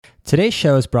Today's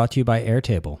show is brought to you by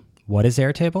Airtable. What is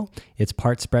Airtable? It's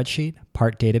part spreadsheet,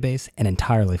 part database, and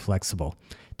entirely flexible.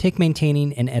 Take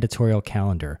maintaining an editorial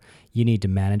calendar. You need to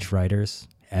manage writers,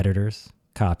 editors,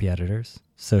 copy editors,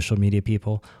 social media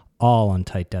people, all on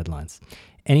tight deadlines.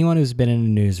 Anyone who's been in a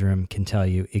newsroom can tell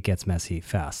you it gets messy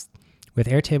fast. With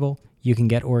Airtable, you can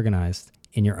get organized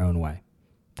in your own way.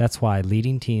 That's why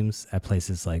leading teams at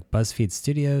places like BuzzFeed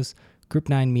Studios, Group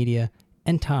 9 Media,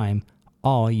 and Time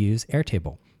all use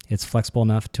Airtable. It's flexible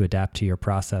enough to adapt to your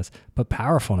process, but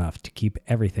powerful enough to keep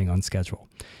everything on schedule.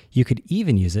 You could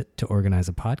even use it to organize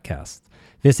a podcast.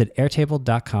 Visit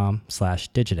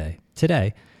airtable.com/digiday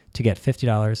today to get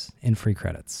 $50 in free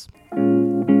credits.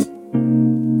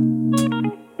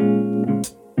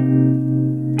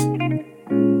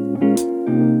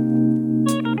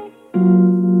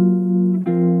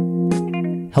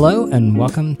 Hello and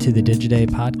welcome to the Digiday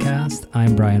podcast.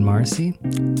 I'm Brian Marcy.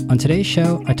 On today's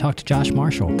show, I talked to Josh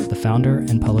Marshall, the founder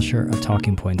and publisher of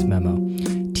Talking Points Memo.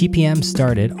 TPM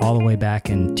started all the way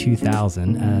back in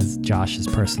 2000 as Josh's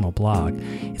personal blog.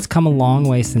 It's come a long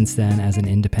way since then as an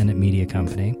independent media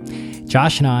company.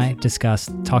 Josh and I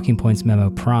discussed Talking Points Memo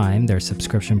Prime, their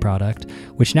subscription product,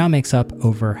 which now makes up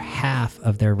over half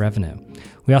of their revenue.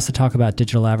 We also talk about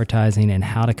digital advertising and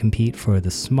how to compete for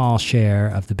the small share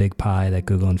of the big pie that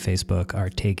Google and Facebook are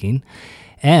taking.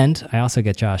 And I also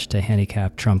get Josh to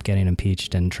handicap Trump getting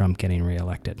impeached and Trump getting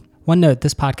reelected. One note,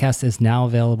 this podcast is now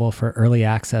available for early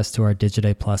access to our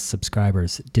Digiday Plus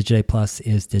subscribers. Digiday Plus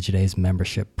is Digiday's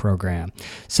membership program.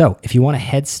 So if you want a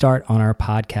head start on our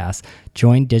podcast,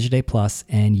 join Digiday Plus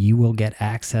and you will get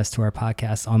access to our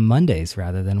podcast on Mondays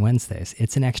rather than Wednesdays.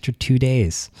 It's an extra 2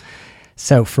 days.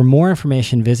 So for more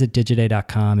information, visit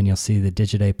digiday.com and you'll see the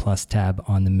Digiday Plus tab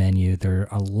on the menu. There are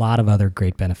a lot of other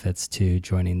great benefits to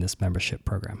joining this membership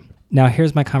program. Now,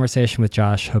 here's my conversation with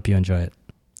Josh. Hope you enjoy it.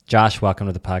 Josh, welcome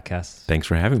to the podcast. Thanks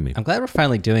for having me. I'm glad we're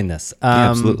finally doing this.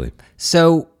 Yeah, absolutely.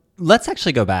 So let's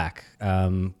actually go back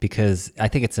because I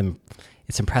think it's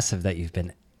impressive that you've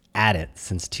been at it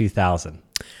since 2000.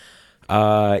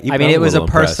 It was a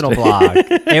personal blog.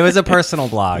 It was a personal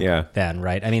blog then,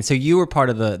 right? I mean, so you were part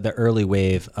of the early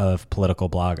wave of political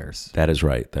bloggers. That is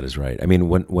right. I mean,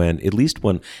 when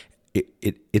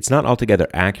it's not altogether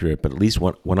accurate, but at least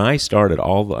when I started,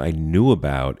 all I knew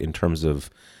about in terms of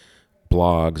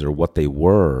blogs or what they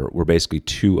were basically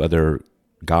two other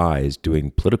guys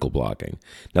doing political blogging.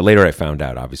 Now later I found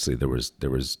out, obviously there was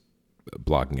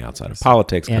blogging outside of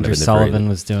politics. Andrew Sullivan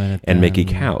was doing it, and Mickey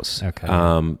Kaus. Okay.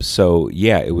 So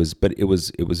yeah, it was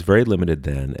very limited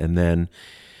then. And then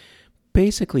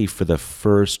basically for the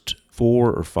first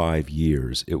 4 or 5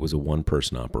 years, it was a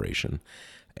one-person operation.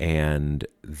 And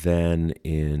then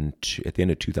at the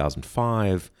end of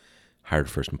 2005, hired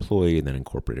first employee and then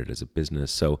incorporated as a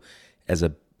business. So as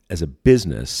a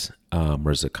business,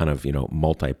 or as a kind of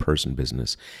multi-person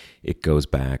business, it goes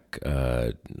back,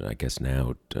 I guess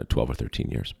now 12 or 13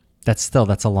 years. That's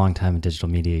a long time in digital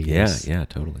media years. Yeah,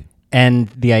 totally. And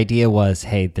the idea was,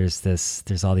 hey,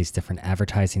 there's all these different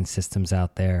advertising systems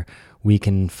out there. We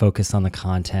can focus on the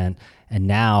content, and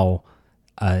now,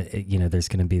 there's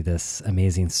going to be this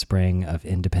amazing spring of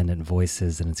independent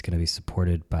voices, and it's going to be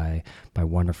supported by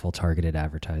wonderful targeted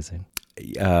advertising.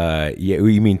 Yeah,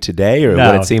 you mean today, or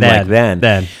what it seemed like then?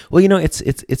 Then, well,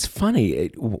 it's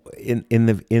funny.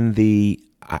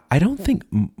 I don't think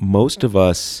most of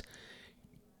us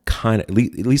at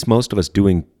least most of us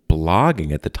doing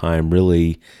blogging at the time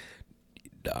really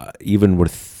even were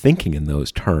thinking in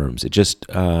those terms. It just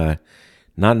not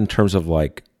in terms of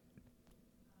like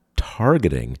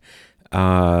targeting.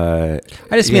 I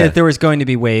just mean that there was going to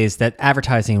be ways that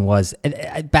advertising was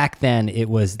back then. There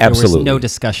was no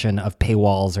discussion of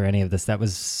paywalls or any of this. That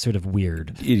was sort of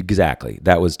weird. Exactly,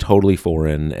 that was totally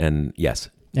foreign, and yes,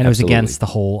 and it was against the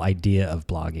whole idea of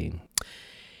blogging.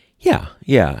 Yeah.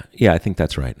 I think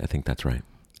that's right.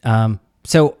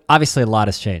 So obviously a lot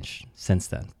has changed since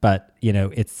then, but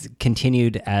it's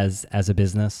continued as a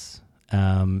business,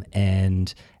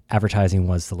 and advertising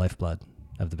was the lifeblood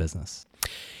of the business.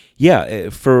 Yeah,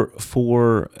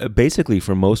 for basically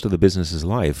for most of the business's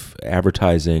life,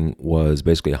 advertising was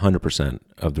basically 100%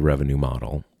 of the revenue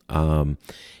model.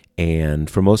 And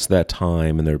for most of that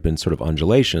time, and there have been sort of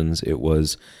undulations, it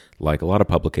was, like a lot of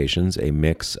publications, a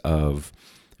mix of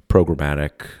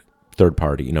programmatic,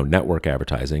 third-party, network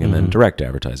advertising, and then direct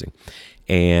advertising.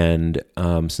 And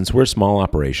since we're a small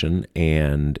operation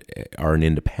and are an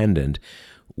independent,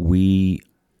 we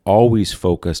always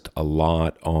focused a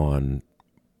lot on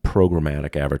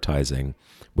programmatic advertising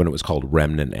when it was called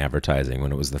remnant advertising,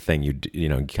 when it was the thing you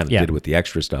kind of did with the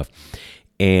extra stuff.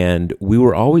 And we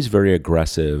were always very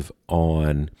aggressive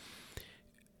on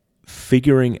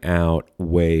figuring out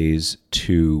ways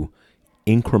to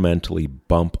incrementally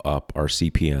bump up our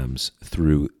CPMs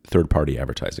through third-party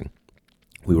advertising.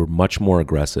 We were much more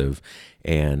aggressive,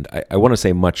 and I want to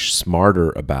say much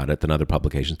smarter about it than other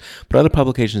publications, but other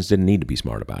publications didn't need to be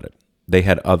smart about it. They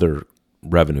had other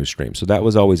revenue streams. So that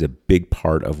was always a big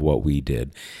part of what we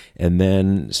did. And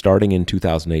then starting in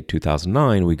 2008,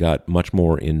 2009, we got much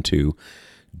more into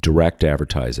direct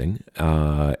advertising.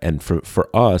 And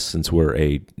for us, since we're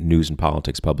a news and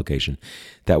politics publication,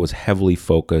 that was heavily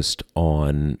focused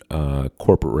on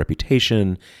corporate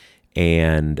reputation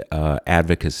and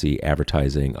advocacy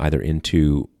advertising, either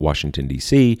into Washington,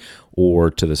 D.C. or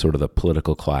to the sort of the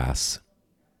political class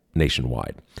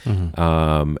nationwide.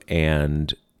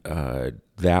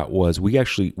 That was,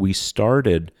 we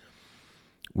started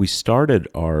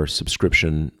our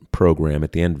subscription program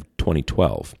at the end of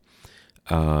 2012.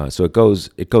 So it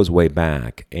goes way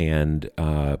back, and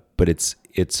but it's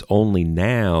only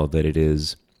now that it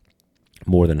is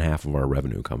more than half of our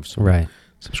revenue comes from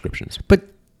subscriptions. But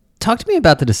talk to me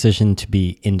about the decision to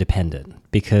be independent,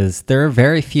 because there are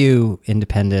very few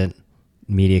independent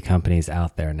media companies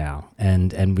out there now,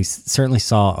 and we certainly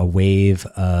saw a wave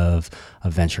of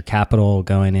venture capital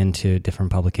going into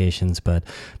different publications, but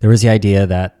there was the idea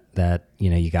that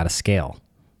you got to scale.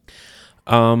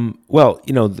 Well,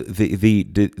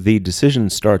 the decision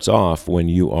starts off when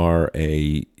you are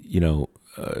a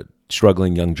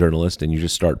struggling young journalist and you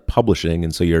just start publishing,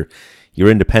 and so you're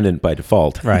independent by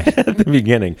default, right? At the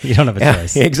beginning, you don't have a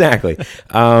choice. Exactly.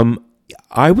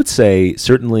 I would say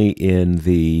certainly in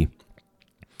the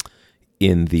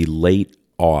late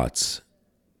aughts,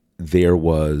 there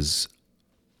was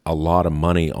a lot of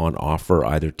money on offer,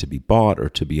 either to be bought or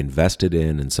to be invested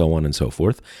in, and so on and so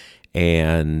forth.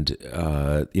 And that's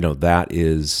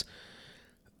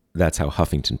how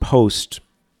Huffington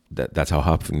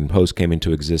Post came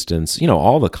into existence.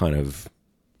 All the kind of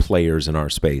players in our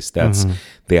space.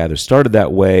 They either started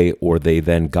that way or they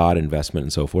then got investment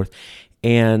and so forth.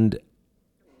 And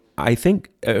I think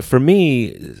for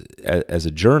me, as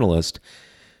a journalist,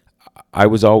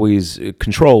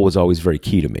 control was always very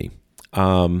key to me.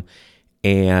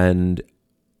 And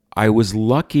I was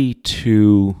lucky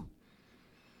to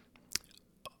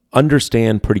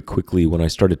understand pretty quickly when I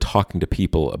started talking to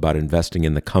people about investing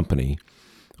in the company,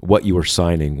 what you were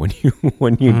signing when you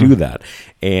do that,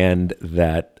 and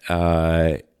that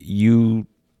you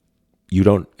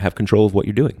don't have control of what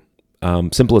you're doing.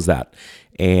 Simple as that.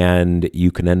 And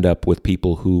you can end up with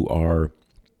people who are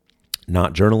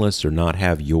not journalists or not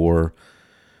have your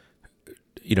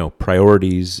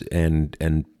priorities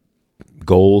and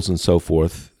goals and so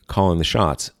forth calling the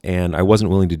shots. And I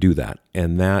wasn't willing to do that.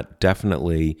 And that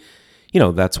definitely,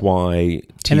 that's why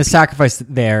and the sacrifice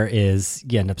there is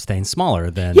you end up staying smaller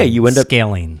than you end up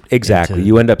scaling. Exactly.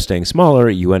 You end up staying smaller.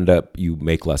 You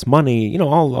make less money,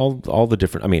 all the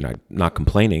different, I'm not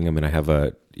complaining. I have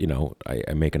I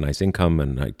make a nice income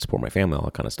and I support my family, all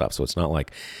that kind of stuff. So it's not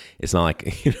like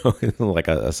like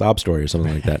a sob story or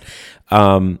something like that.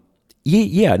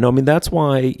 That's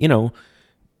why,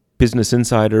 Business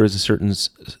Insider is a certain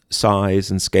size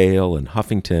and scale, and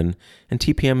Huffington, and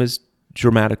TPM is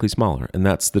dramatically smaller. And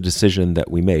that's the decision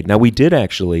that we made. Now, we did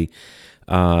actually,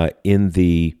 in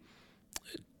the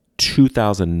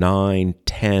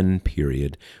 2009-10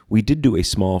 period, we did do a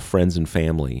small friends and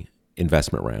family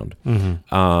investment round.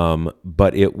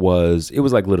 But it was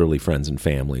like literally friends and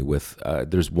family with,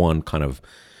 there's one kind of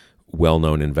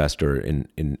well-known investor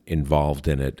involved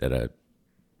in it at a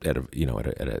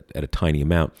tiny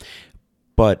amount.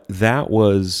 But that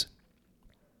was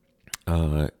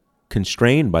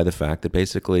constrained by the fact that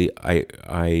basically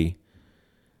I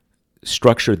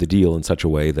structured the deal in such a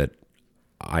way that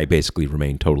I basically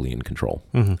remain totally in control.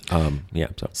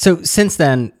 So since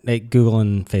then, Google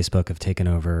and Facebook have taken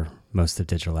over most of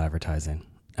digital advertising.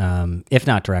 If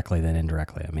not directly, then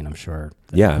indirectly. I'm sure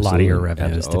a lot of your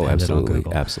revenue is dependent on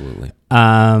Google. Absolutely.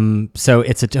 So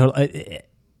it's a total...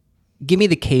 give me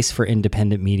the case for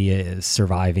independent media is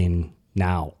surviving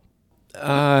now.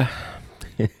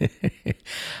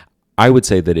 I would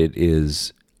say that it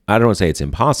is... I don't want to say it's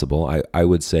impossible. I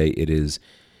would say it is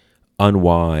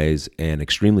unwise and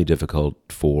extremely difficult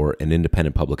for an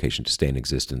independent publication to stay in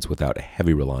existence without a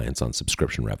heavy reliance on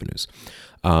subscription revenues.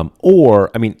 I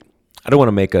don't want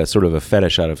to make a sort of a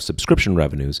fetish out of subscription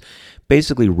revenues.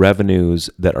 Basically,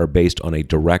 revenues that are based on a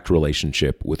direct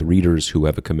relationship with readers who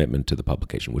have a commitment to the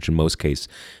publication, which in most cases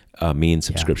means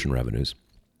subscription revenues.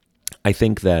 I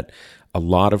think that a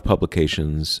lot of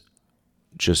publications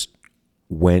just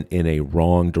went in a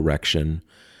wrong direction,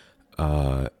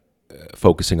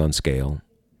 focusing on scale.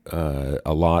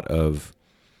 A lot of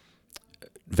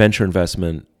venture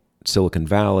investment, Silicon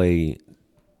Valley,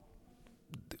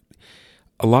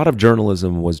 a lot of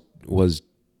journalism was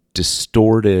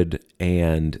distorted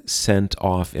and sent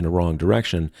off in a wrong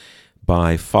direction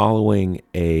by following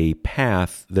a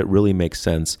path that really makes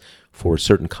sense for a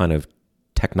certain kind of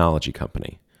technology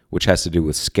company, which has to do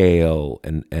with scale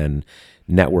and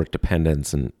network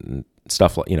dependence and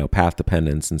stuff like, path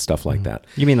dependence and stuff like that.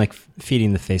 You mean like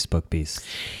feeding the Facebook beast?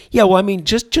 Yeah, well, I mean,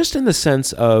 just in the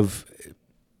sense of,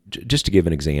 just to give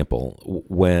an example,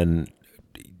 when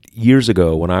years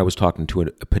ago, when I was talking to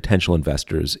potential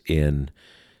investors in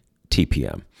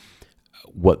TPM,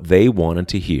 what they wanted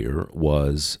to hear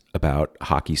was about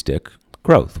hockey stick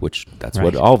growth, which that's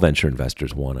what all venture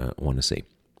investors want to see.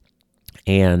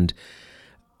 And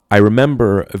I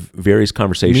remember various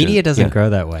conversations. Media doesn't grow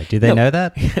that way. Do they know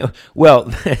that? Well,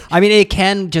 I mean, it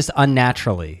can just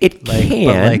unnaturally. It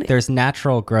can. But there's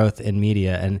natural growth in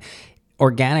media, and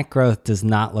organic growth does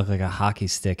not look like a hockey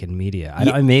stick in media.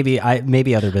 Maybe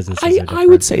other businesses are different. I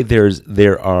would say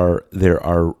there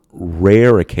are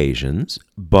rare occasions,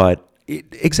 but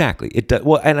it does.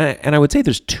 Well, and I would say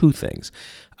there's two things.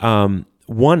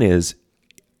 One is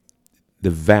the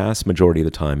vast majority of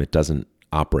the time it doesn't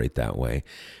operate that way.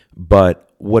 But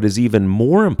what is even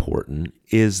more important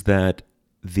is that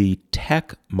the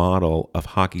tech model of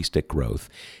hockey stick growth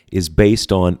is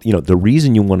based on, the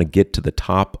reason you want to get to the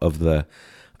top of the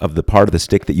part of the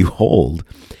stick that you hold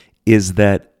is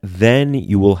that then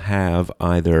you will have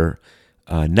either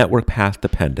network path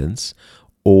dependence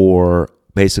or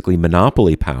basically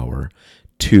monopoly power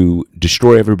to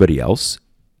destroy everybody else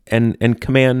and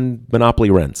command monopoly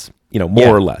rents,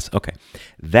 more or less. Okay.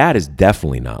 That is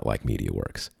definitely not like media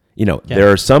works.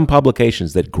 There are some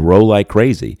publications that grow like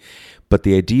crazy, but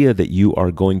the idea that you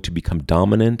are going to become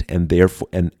dominant and therefore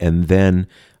and then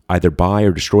either buy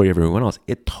or destroy everyone else,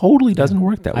 it totally doesn't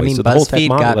work that way. I mean, so the whole tech BuzzFeed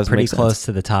model got pretty close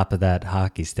to the top of that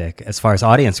hockey stick as far as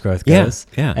audience growth goes.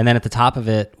 Yeah. And then at the top of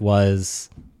it was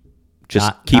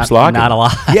keeps logging. Not a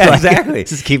lot. Yeah, exactly.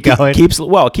 Just keep going. Keeps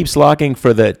logging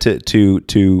for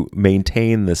to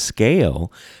maintain the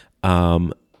scale.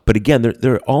 But again,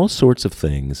 there are all sorts of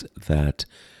things that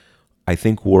I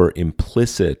think were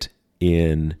implicit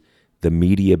in the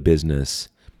media business,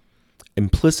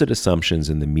 implicit assumptions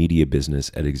in the media business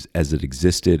as it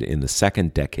existed in the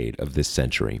second decade of this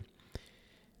century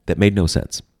that made no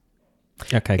sense.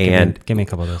 Okay, give me a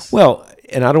couple of those. Well,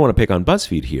 and I don't want to pick on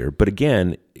BuzzFeed here, but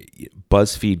again,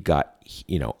 BuzzFeed got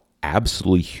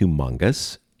absolutely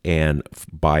humongous, and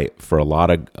for a lot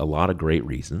of great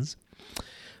reasons.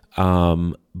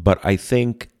 But I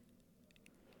think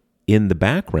in the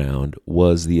background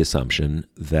was the assumption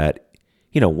that,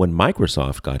 when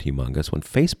Microsoft got humongous, when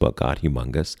Facebook got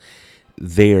humongous,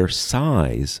 their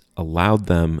size allowed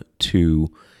them to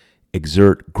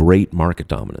exert great market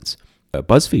dominance.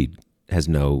 BuzzFeed has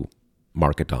no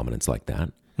market dominance like that.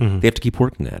 Mm-hmm. They have to keep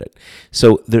working at it.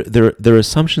 So there are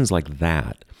assumptions like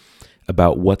that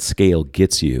about what scale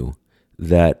gets you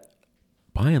that,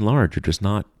 by and large, are just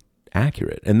not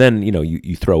accurate. And then,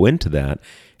 you throw into that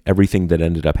everything that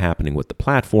ended up happening with the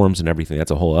platforms and everything.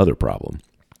 That's a whole other problem.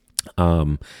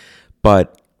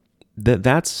 But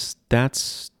that's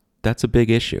a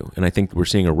big issue. And I think we're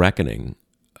seeing a reckoning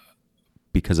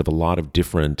because of a lot of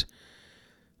different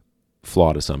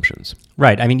flawed assumptions.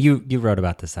 Right. I mean, you wrote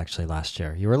about this actually last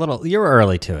year. You were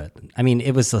early to it. I mean,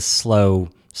 it was a slow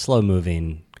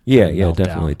moving. Yeah,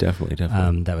 definitely.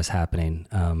 That was happening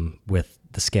with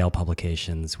the scale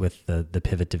publications, with the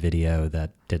pivot to video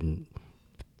that didn't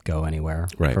go anywhere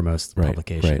for most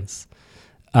publications.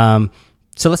 Right.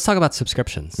 So let's talk about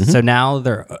subscriptions. Mm-hmm. So now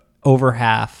they're over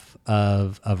half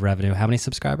of revenue. How many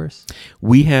subscribers?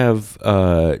 We have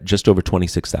just over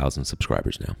 26,000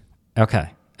 subscribers now. Okay.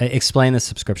 Explain the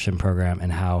subscription program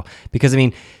and how, because I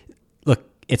mean, look,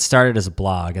 it started as a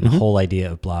blog, and the whole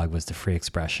idea of blog was the free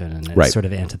expression, and it's sort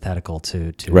of antithetical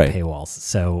to paywalls.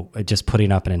 So just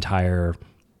putting up an entire,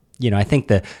 I think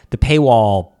the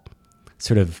paywall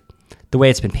sort of, the way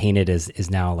it's been painted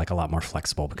is now like a lot more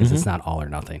flexible because it's not all or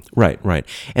nothing. Right.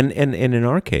 And in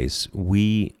our case,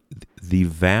 the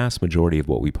vast majority of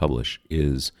what we publish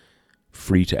is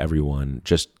free to everyone,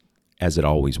 just as it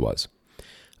always was.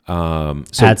 So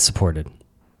ad supported.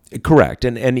 Correct.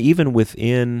 And even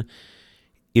within,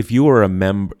 if you are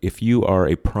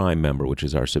a Prime member, which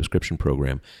is our subscription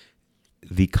program,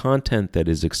 the content that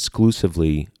is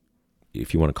exclusively,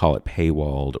 if you want to call it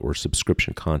paywalled or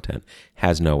subscription content,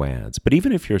 has no ads. But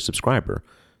even if you're a subscriber,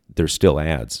 there's still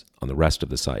ads on the rest of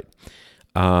the site.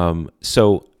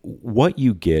 So what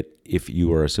you get if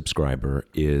you are a subscriber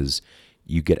is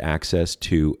you get access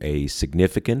to a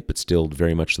significant, but still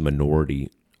very much the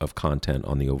minority of content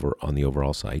on the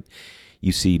overall site.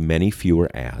 You see many fewer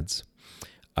ads.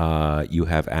 You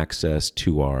have access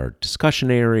to our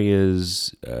discussion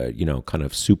areas, kind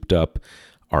of souped up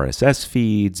RSS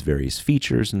feeds, various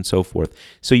features, and so forth.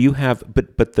 So you have,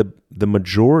 but the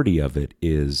majority of it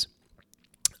is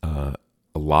a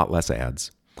lot less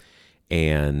ads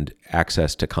and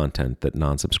access to content that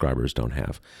non-subscribers don't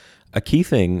have. A key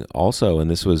thing also,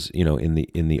 and this was in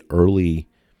the early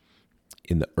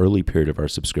period of our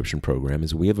subscription program,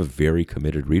 is we have a very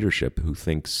committed readership who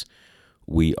thinks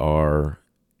we are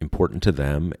important to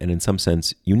them and in some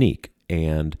sense unique.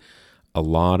 And a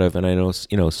lot of, and I know,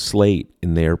 Slate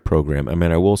in their program, I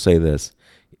mean, I will say this,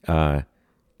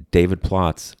 David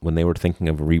Plotz, when they were thinking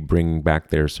of bringing back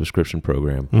their subscription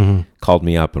program, called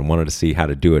me up and wanted to see how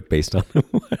to do it based on a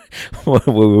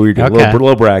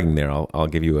little bragging there. I'll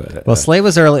give you a. Slate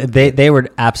was early. They were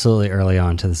absolutely early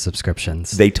on to the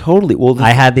subscriptions. They totally.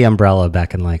 I had the umbrella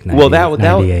back in like 90,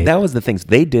 that was the things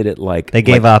they did it like they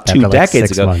gave up 2 after decades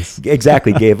 6 ago. months.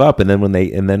 Exactly, gave up, and then when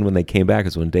they came back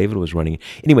is when David was running.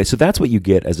 Anyway, so that's what you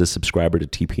get as a subscriber to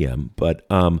TPM, but.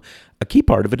 A key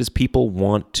part of it is people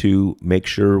want to make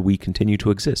sure we continue to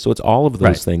exist. So it's all of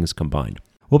those things combined.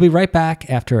 We'll be right back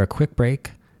after a quick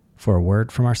break for a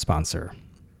word from our sponsor.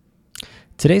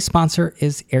 Today's sponsor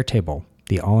is Airtable,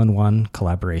 the all-in-one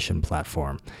collaboration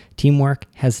platform. Teamwork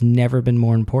has never been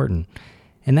more important.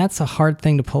 And that's a hard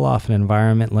thing to pull off in an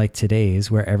environment like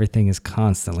today's where everything is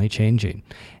constantly changing.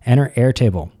 Enter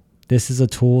Airtable. This is a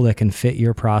tool that can fit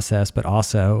your process, but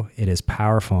also it is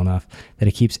powerful enough that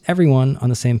it keeps everyone on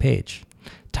the same page.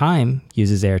 Time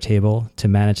uses Airtable to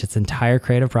manage its entire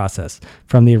creative process,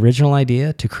 from the original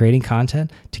idea to creating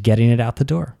content to getting it out the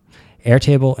door.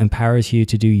 Airtable empowers you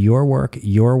to do your work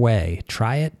your way.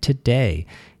 Try it today.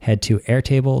 Head to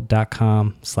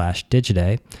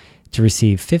airtable.com/digiday to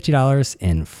receive $50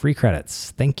 in free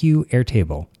credits. Thank you,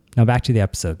 Airtable. Now back to the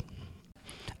episode.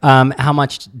 How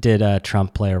much did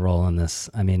Trump play a role in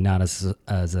this? I mean, not as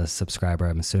a subscriber.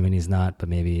 I'm assuming he's not, but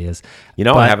maybe he is.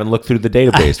 I haven't looked through the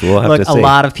database. We'll have to see. A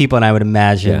lot of people, and I would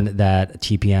imagine that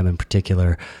TPM in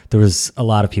particular, there was a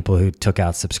lot of people who took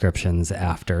out subscriptions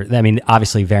after. I mean,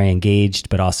 obviously very engaged,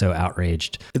 but also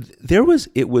outraged.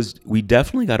 We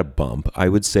definitely got a bump. I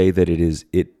would say that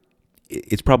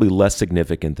it's probably less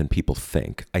significant than people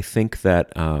think. I think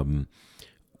that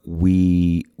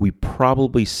we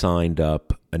probably signed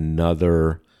up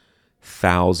another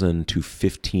 1,000 to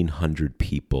 1,500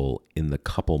 people in the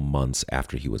couple months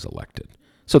after he was elected.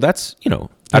 So that's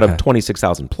out of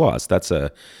 26,000 plus. That's a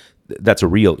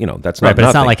real that's not right, but nothing.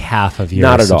 It's not like half of your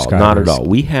not at subscribers. all. Not at all.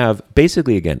 We have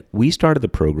basically we started the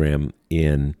program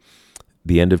in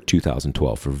the end of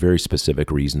 2012 for very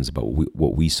specific reasons about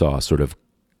what we saw sort of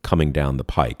coming down the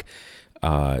pike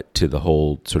to the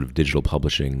whole sort of digital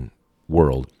publishing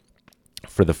world.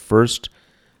 For the first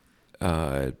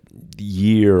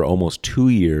year, almost 2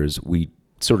 years, we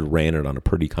sort of ran it on a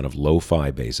pretty kind of lo-fi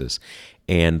basis.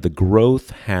 And the growth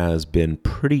has been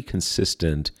pretty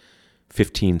consistent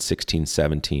 15, 16,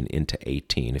 17 into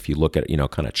 18. If you look at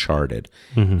it, kind of charted,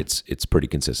 it's pretty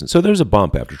consistent. So there's a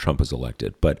bump after Trump was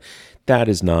elected, but that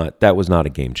was not a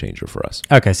game changer for us.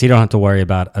 Okay, so you don't have to worry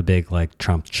about a big like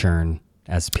Trump churn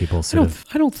as people I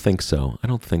don't think so. I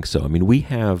mean, we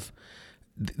have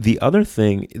the other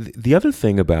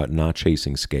thing about not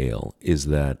chasing scale is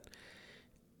that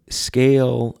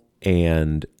scale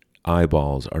and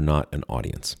eyeballs are not an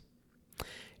audience.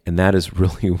 And that is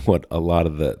really what a lot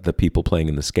of the people playing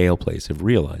in the scale place have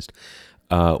realized.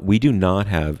 We do not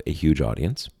have a huge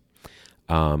audience.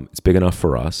 It's big enough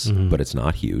for us, but it's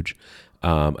not huge.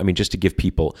 I mean, just to give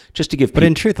people. But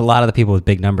in truth, a lot of the people with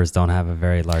big numbers don't have a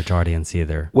very large audience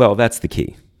either. Well, that's the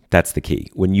key.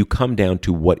 When you come down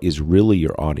to what is really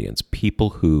your audience, people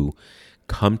who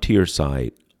come to your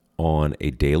site on a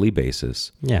daily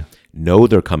basis, know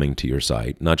they're coming to your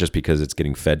site, not just because it's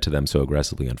getting fed to them so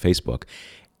aggressively on Facebook,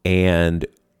 and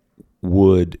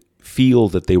would feel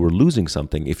that they were losing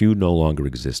something if you no longer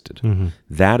existed.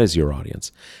 That is your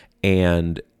audience.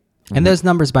 And those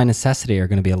numbers by necessity are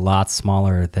going to be a lot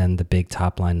smaller than the big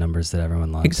top line numbers that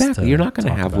everyone loves. Exactly. You're not going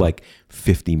to have like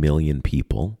 50 million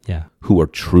people who are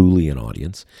truly an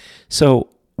audience. So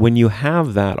when you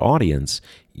have that audience,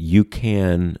 you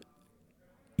can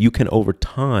over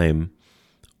time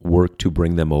work to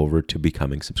bring them over to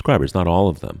becoming subscribers. Not all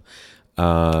of them.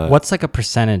 What's like a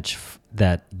percentage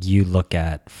that you look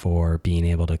at for being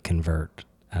able to convert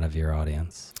out of your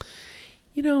audience?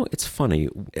 It's funny,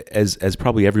 as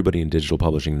probably everybody in digital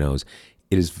publishing knows,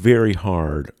 it is very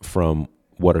hard from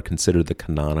what are considered the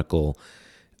canonical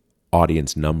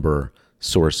audience number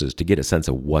sources to get a sense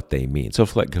of what they mean. So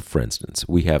for instance,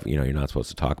 we have, you're not supposed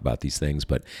to talk about these things,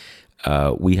 but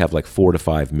we have like 4 to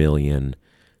 5 million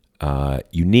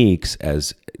uniques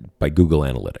as by Google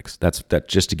Analytics. That's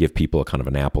just to give people a kind of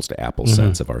an apples to apples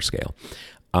sense of our scale.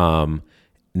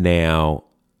 Now,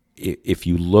 if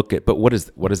you look at, but what does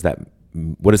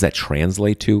that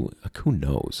translate to? Like, who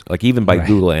knows? Like even by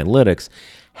Google Analytics,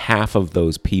 half of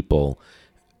those people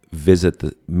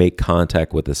make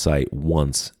contact with the site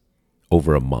once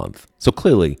over a month. So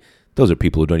clearly, those are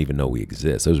people who don't even know we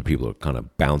exist. Those are people who are kind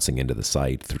of bouncing into the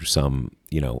site through some,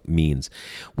 means.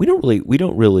 We don't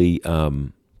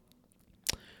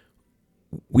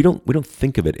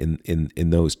think of it in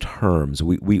those terms.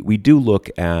 We do look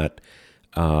at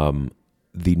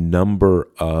the number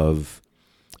of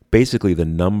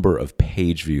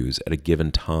page views at a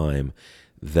given time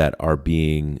that are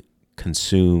being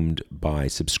consumed by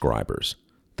subscribers.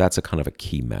 That's a kind of a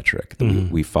key metric that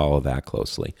we follow that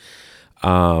closely.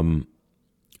 How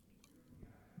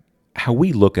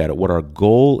we look at it, what our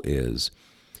goal is,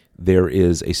 there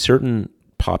is a certain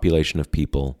population of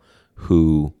people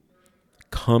who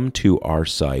come to our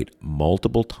site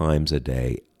multiple times a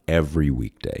day, every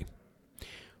weekday.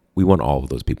 We want all of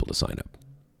those people to sign up.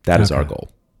 That is our goal.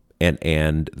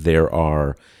 And there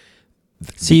are...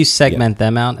 So you segment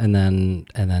them out and then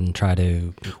try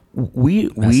to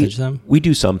message them? We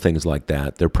do some things like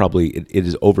that. They're probably it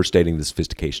is overstating the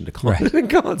sophistication to call it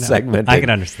segmenting. I can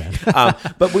understand.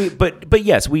 but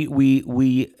yes,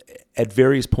 we at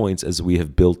various points as we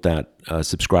have built that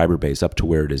subscriber base up to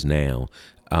where it is now,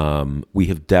 we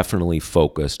have definitely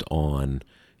focused on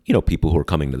people who are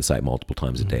coming to the site multiple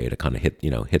times a day to kind of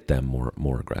hit them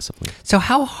more aggressively. So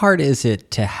how hard is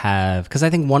it to have? Because I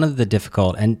think one of the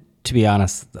difficult and to be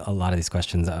honest, a lot of these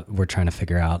questions, we're trying to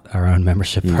figure out our own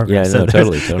membership program. Yeah, so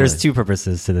totally. There's two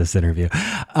purposes to this interview.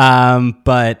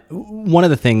 But one of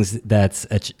the things that's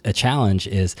a challenge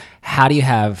is how do you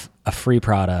have a free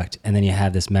product and then you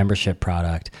have this membership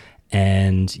product,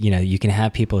 and you can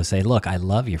have people who say, look, I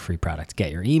love your free product.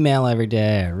 Get your email every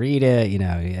day. I read it.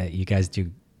 You guys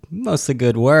do mostly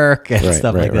good work and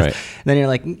stuff like this. And then you're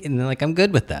like, I'm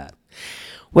good with that.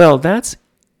 Well,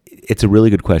 it's a really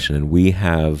good question, and we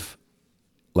have,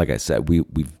 like I said, we've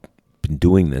been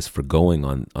doing this for going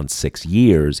on 6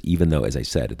 years. Even though, as I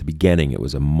said at the beginning, it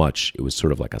was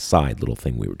sort of like a side little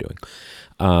thing we were doing,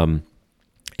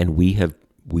 and we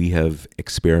have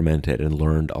experimented and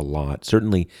learned a lot.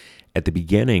 Certainly, at the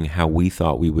beginning, how we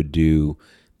thought we would do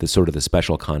the sort of the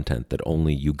special content that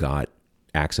only you got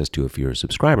access to if you're a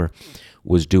subscriber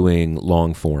was doing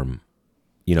long form,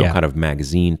 kind of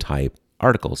magazine type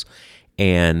articles.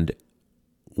 And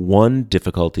one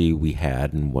difficulty we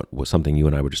had, and what was something you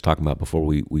and I were just talking about before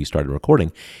we started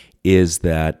recording, is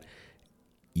that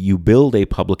you build a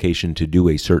publication to do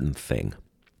a certain thing.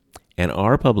 And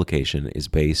our publication is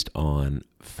based on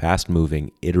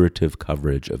fast-moving, iterative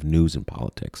coverage of news and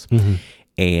politics. Mm-hmm.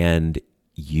 And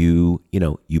you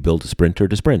build a sprinter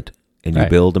to sprint. And you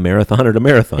build a marathoner to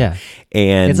marathon. Yeah.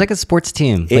 And it's like a sports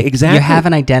team. Exactly. You have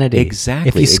an identity. Exactly.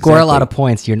 If you score a lot of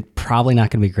points, you're probably not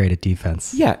going to be great at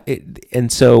defense. Yeah.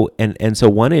 And so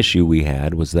one issue we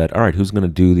had was that, all right, who's going to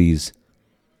do these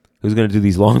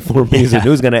long form pieces and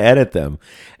who's going to edit them?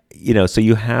 So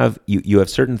you have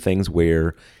certain things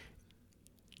where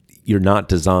you're not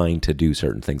designed to do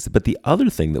certain things. But the other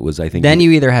thing that was, I think, then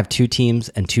you either have two teams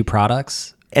and two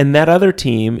products. And that other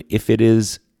team, if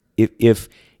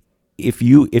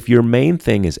your main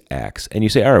thing is X and you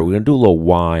say, all right, we're going to do a little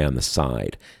Y on the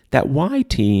side, that Y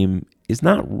team is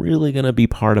not really going to be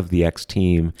part of the X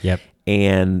team. Yep.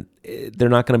 And they're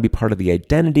not going to be part of the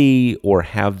identity or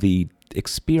have the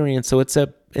experience. So it's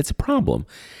a problem.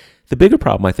 The bigger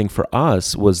problem, I think, for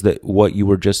us was that what you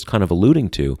were just kind of alluding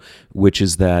to, which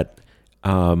is that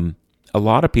a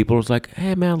lot of people was like,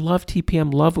 hey, man, love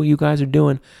TPM, love what you guys are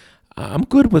doing. I'm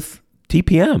good with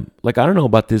TPM. Like, I don't know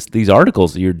about these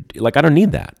articles. You're like, I don't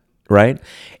need that, right?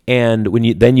 And when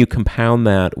you compound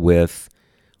that with,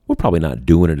 we're probably not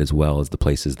doing it as well as the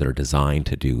places that are designed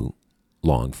to do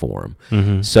long form.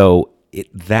 Mm-hmm. So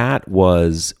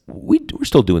we're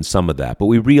still doing some of that, but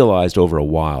we realized over a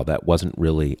while that wasn't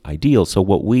really ideal. So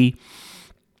what we,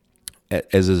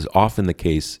 as is often the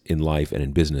case in life and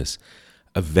in business,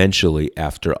 eventually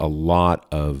after a lot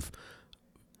of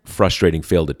frustrating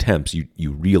failed attempts,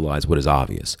 you realize what is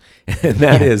obvious, and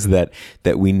that is that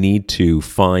we need to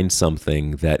find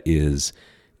something that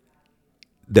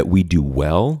we do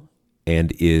well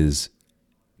and is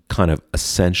kind of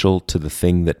essential to the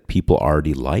thing that people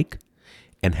already like,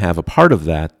 and have a part of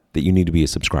that you need to be a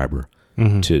subscriber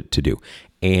to do.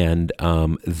 And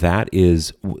that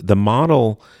is the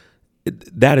model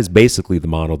that is basically the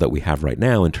model that we have right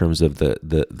now in terms of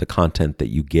the content that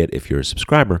you get if you're a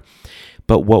subscriber.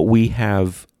 But what we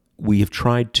have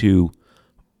tried to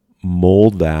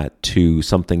mold that to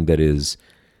something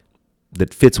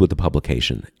that fits with the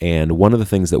publication. And one of the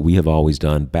things that we have always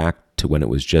done back to when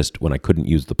I couldn't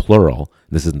use the plural,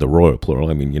 this isn't the royal plural,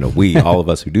 I mean, we, all of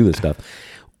us who do this stuff,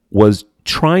 was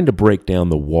trying to break down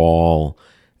the wall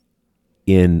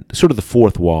in sort of the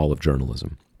fourth wall of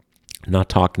journalism. Not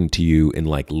talking to you in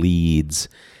like leads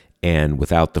and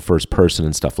without the first person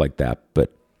and stuff like that,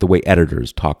 but the way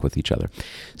editors talk with each other.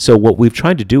 So what we've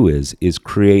tried to do is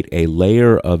create a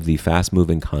layer of the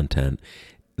fast-moving content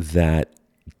that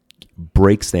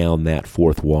breaks down that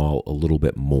fourth wall a little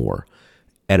bit more.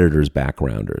 Editors,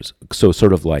 backgrounders. So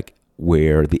sort of like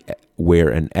where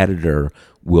an editor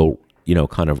will,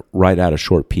 kind of write out a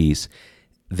short piece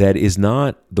that is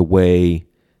not the way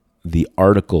the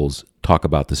articles talk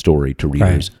about the story to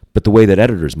readers, right, but the way that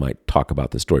editors might talk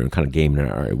about the story and kind of game it.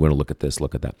 All right, we want to look at this,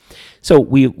 look at that. So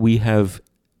we have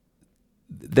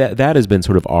that has been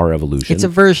sort of our evolution. It's a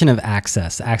version of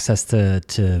access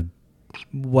to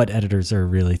what editors are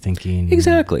really thinking.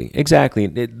 Exactly.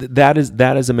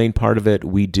 That is a main part of it.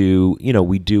 We do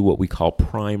what we call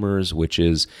primers, which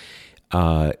is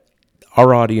our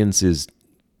audience is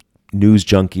news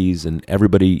junkies, and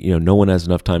everybody, no one has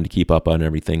enough time to keep up on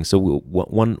everything. So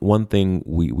one thing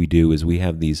we do is we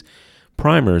have these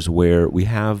primers where we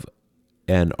have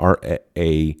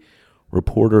a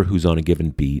reporter who's on a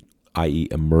given beat, i.e.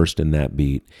 immersed in that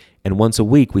beat, and once a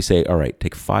week we say, all right,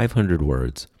 take 500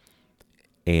 words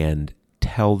and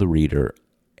tell the reader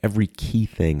every key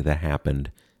thing that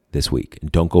happened this week,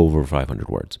 and don't go over 500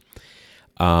 words.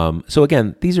 So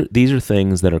again, these are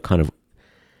things that are kind of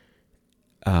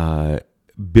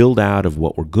build out of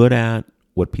what we're good at,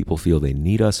 what people feel they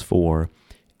need us for,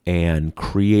 and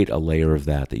create a layer of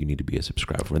that you need to be a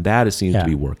subscriber for. And that seems to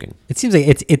be working. It seems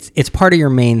like it's part of your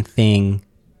main thing,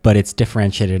 but it's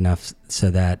differentiated enough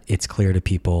so that it's clear to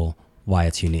people why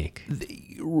it's unique.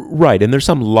 Right. And there's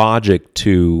some logic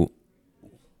to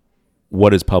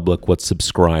what is public, what's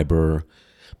subscriber.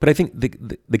 But I think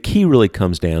the key really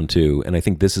comes down to, and I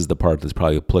think this is the part that's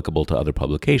probably applicable to other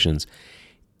publications,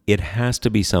 it has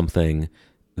to be something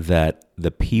that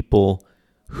the people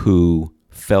who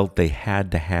felt they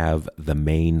had to have the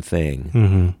main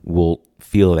thing will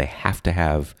feel they have to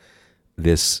have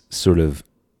this sort of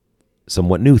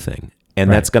somewhat new thing.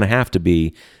 And that's going to have to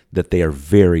be that they are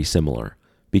very similar.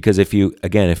 Because if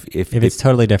it's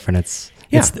totally different,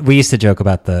 we used to joke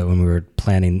about when we were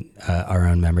planning our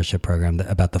own membership program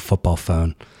about the football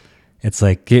phone. It's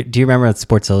like, do you remember when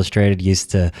Sports Illustrated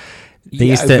used to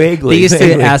vaguely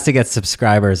ask to get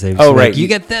subscribers. They like, you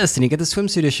get this and you get the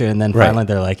swimsuit issue, and then finally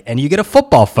they're like, and you get a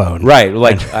football phone. Right.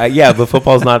 Like, but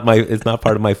football's it's not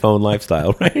part of my phone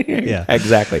lifestyle, right? Yeah.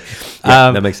 Exactly.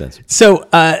 Yeah, that makes sense. So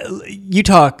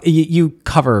you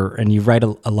cover and you write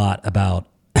a lot about,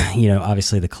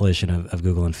 obviously the collision of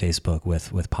Google and Facebook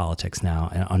with politics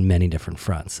now on many different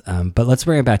fronts. But let's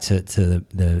bring it back to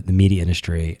the media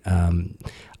industry.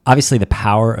 Obviously, the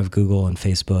power of Google and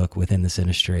Facebook within this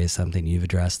industry is something you've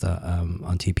addressed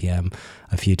on TPM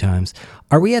a few times.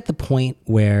 Are we at the point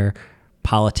where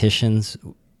politicians,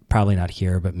 probably not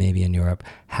here, but maybe in Europe,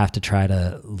 have to try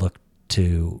to look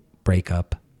to break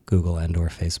up Google and or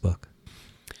Facebook?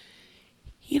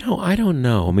 I don't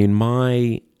know. I mean,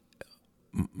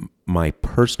 my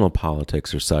personal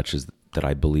politics are such as that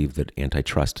I believe that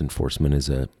antitrust enforcement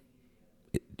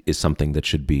is something that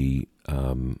should be.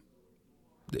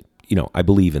 I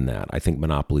believe in that. I think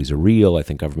monopolies are real. I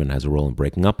think government has a role in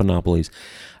breaking up monopolies.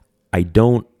 I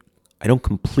don't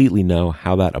completely know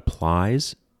how that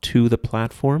applies to the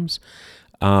platforms.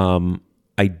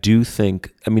 I do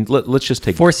think. I mean, let's just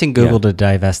take forcing Google to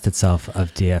divest itself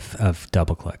of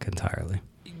DoubleClick entirely.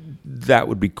 That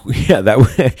would be That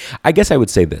would. I guess I would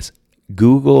say this: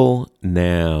 Google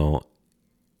now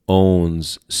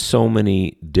owns so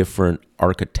many different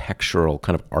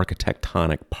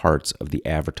architectonic parts of the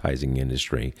advertising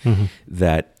industry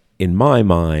that, in my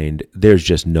mind, there's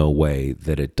just no way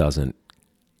that it doesn't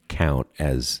count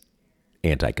as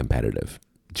anti-competitive.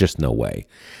 Just no way.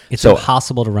 It's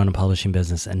impossible to run a publishing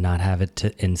business and not have it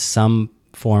in some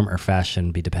form or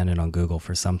fashion be dependent on Google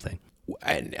for something.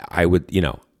 And I would,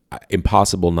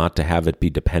 impossible not to have it be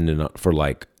dependent on, for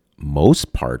like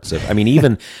most parts of,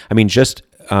 just.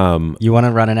 You want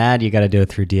to run an ad, you got to do it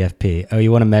through DFP. Oh,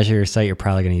 you want to measure your site, you're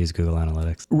probably going to use Google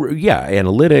Analytics. Yeah,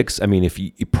 analytics. I mean, if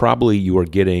you are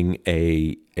getting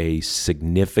a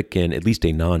significant, at least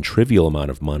a non-trivial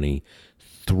amount of money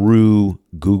through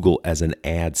Google as an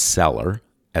ad seller,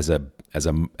 as a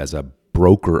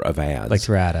broker of ads. Like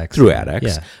through AdX. Through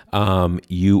AdX. Yeah.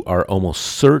 You are almost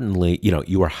certainly,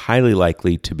 you are highly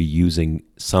likely to be using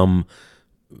some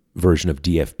version of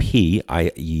DFP,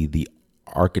 i.e. the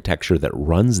architecture that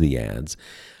runs the ads.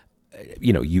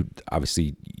 You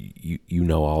obviously, you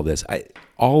know all this.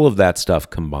 All of that stuff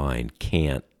combined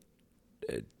can't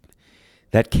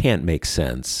make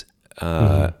sense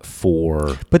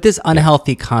for. But this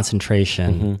unhealthy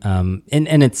concentration,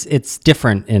 and it's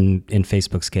different in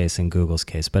Facebook's case and Google's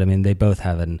case. But I mean, they both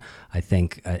have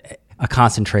a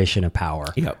concentration of power.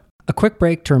 Yep. A quick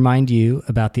break to remind you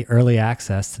about the early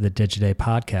access to the Digiday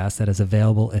podcast that is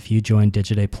available if you join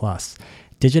Digiday Plus.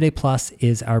 Digiday Plus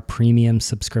is our premium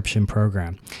subscription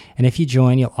program. And if you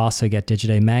join, you'll also get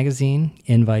Digiday Magazine,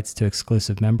 invites to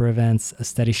exclusive member events, a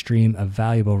steady stream of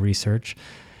valuable research,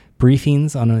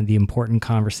 briefings on the important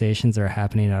conversations that are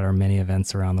happening at our many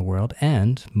events around the world,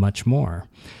 and much more.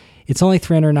 It's only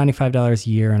 $395 a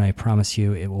year, and I promise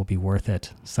you it will be worth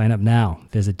it. Sign up now.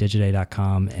 Visit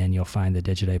digiday.com, and you'll find the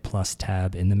Digiday Plus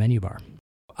tab in the menu bar.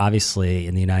 Obviously,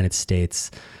 in the United States,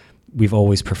 we've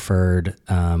always preferred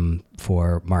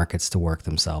for markets to work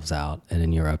themselves out. And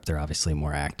in Europe, they're obviously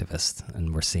more activist.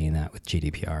 And we're seeing that with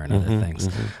GDPR and other things.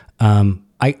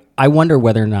 I wonder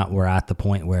whether or not we're at the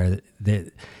point where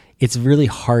it's really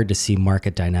hard to see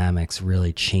market dynamics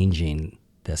really changing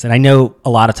this. And I know a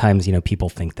lot of times, people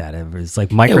think that it's like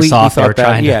Microsoft,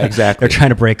 they're trying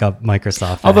to break up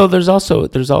Microsoft. Although there's also,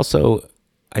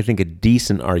 I think, a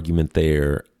decent argument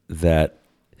there that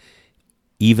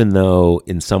even though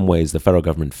in some ways the federal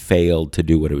government failed to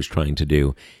do what it was trying to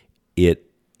do, it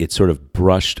sort of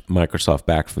brushed Microsoft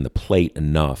back from the plate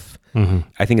enough.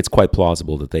 I think it's quite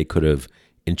plausible that they could have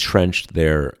entrenched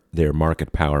their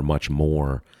market power much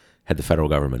more had the federal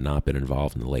government not been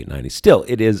involved in the late 90s. Still,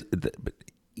 it is,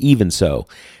 even so,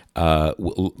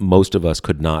 most of us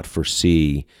could not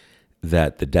foresee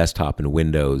that the desktop and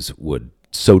Windows would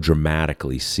so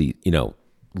dramatically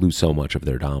lose so much of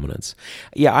their dominance.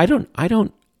 Yeah,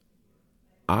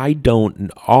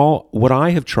 what I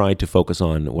have tried to focus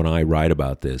on when I write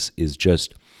about this is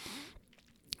just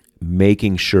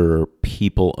making sure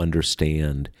people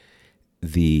understand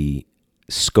the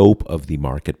scope of the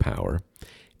market power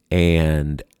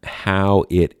and how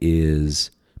it is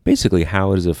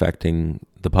affecting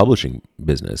the publishing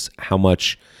business. How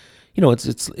much,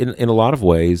 it's in a lot of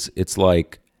ways, it's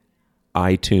like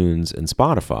iTunes and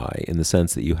Spotify in the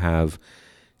sense that you have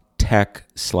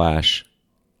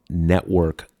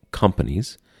tech/network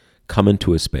companies come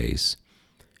into a space,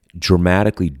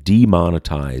 dramatically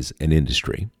demonetize an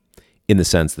industry in the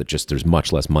sense that just there's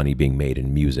much less money being made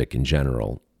in music in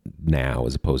general now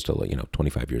as opposed to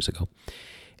 25 years ago,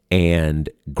 and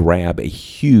grab a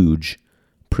huge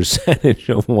percentage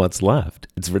of what's left.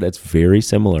 That's very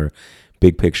similar,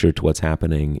 big picture, to what's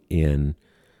happening in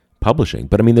publishing.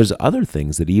 But I mean, there's other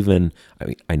things that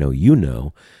I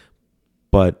know,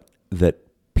 but that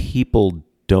people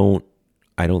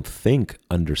I don't think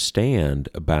understand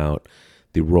about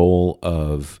the role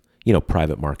of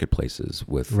private marketplaces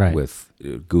with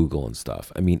Google and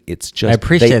stuff. I mean, it's just, I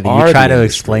appreciate that you try to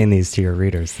explain these to your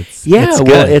readers. It's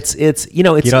good. You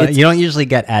don't usually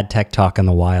get ad tech talk in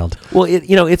the wild. Well,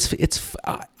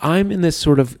 I'm in this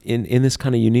sort of in this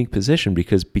kind of unique position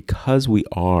because we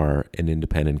are an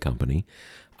independent company.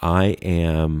 I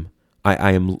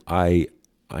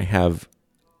have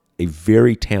a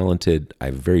very talented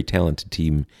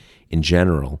team in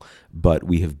general, but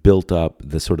we have built up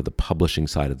the sort of the publishing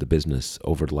side of the business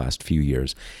over the last few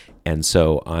years. And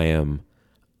so I am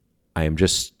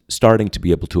just starting to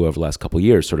be able to, over the last couple of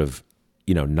years, sort of,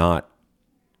 not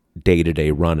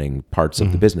day-to-day running parts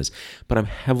of the business, but I'm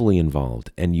heavily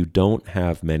involved. And you don't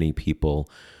have many people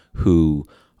who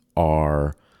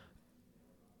have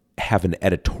an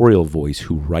editorial voice,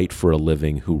 who write for a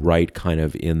living, who write kind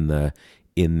of in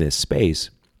this space,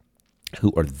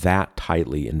 who are that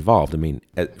tightly involved. I mean,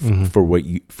 for what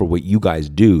you guys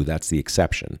do, that's the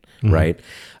exception, right?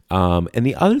 And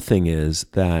the other thing is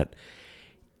that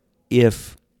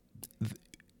if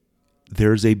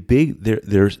there's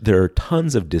there are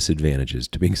tons of disadvantages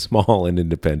to being small and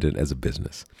independent as a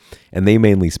business, and they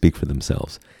mainly speak for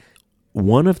themselves.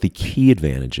 One of the key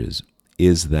advantages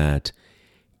is that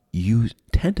you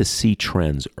tend to see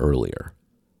trends earlier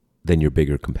than your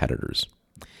bigger competitors.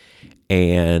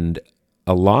 And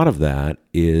a lot of that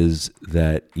is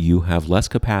that you have less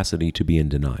capacity to be in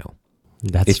denial.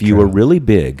 If you are really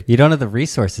big, you don't have the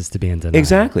resources to be in denial.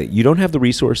 Exactly. You don't have the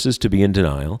resources to be in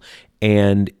denial.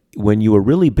 And when you are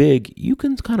really big, you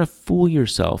can kind of fool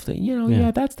yourself that,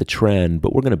 yeah, that's the trend,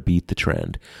 but we're going to beat the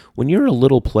trend. When you're a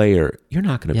little player, you're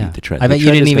not going to beat the trend. I bet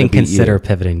you didn't even consider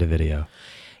pivoting to video.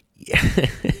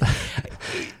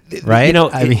 Right? You know,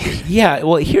 I mean, yeah.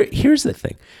 Well, here's the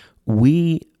thing.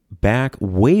 Way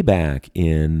back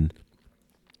in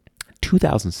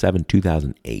 2007,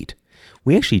 2008,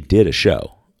 we actually did a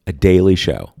show, a daily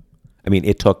show. I mean,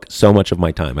 it took so much of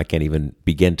my time. I can't even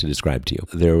begin to describe to you.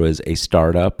 There was a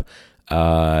startup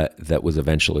that was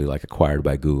eventually like acquired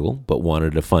by Google, but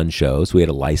wanted to fund shows. We had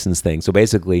a license thing. So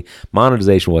basically,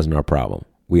 monetization wasn't our problem.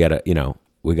 We got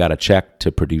a check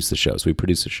to produce the show. So we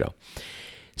produced the show.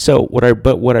 So what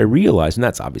I realized, and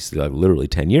that's obviously like literally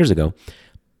 10 years ago,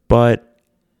 but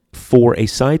for a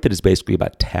site that is basically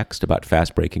about text, about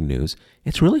fast breaking news,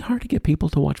 it's really hard to get people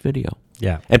to watch video.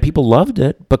 yeah. And people loved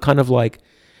it, but kind of like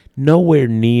nowhere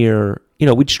near,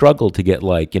 we'd struggle to get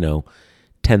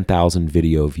 10,000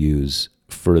 video views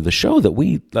for the show that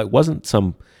we, wasn't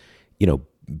some,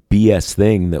 BS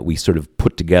thing that we sort of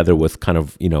put together with kind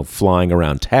of, flying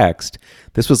around text.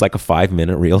 This was like a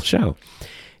 5-minute real show.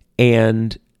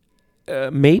 And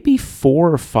maybe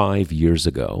 4 or 5 years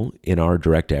ago in our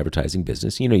direct advertising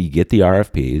business, you get the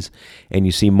RFPs and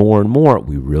you see more and more,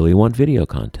 we really want video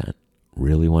content.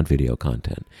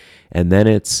 And then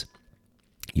it's,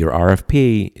 your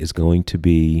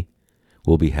RFP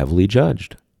will be heavily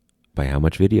judged by how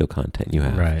much video content you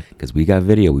have. Right. Because we got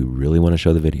video, we really want to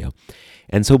show the video.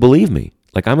 And so believe me,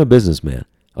 I'm a businessman.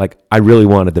 I really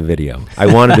wanted the video. I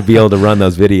wanted to be able to run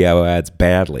those video ads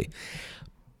badly.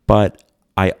 But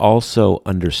I also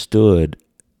understood,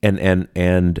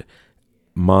 and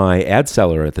my ad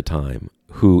seller at the time,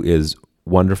 who is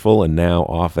wonderful and now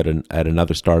off at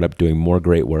another startup doing more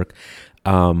great work,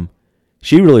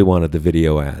 she really wanted the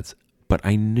video ads. But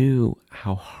I knew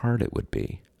how hard it would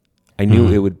be. I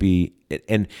knew it would be,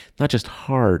 and not just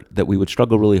hard, that we would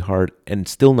struggle really hard and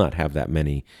still not have that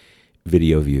many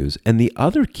video views. And the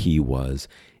other key was,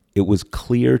 it was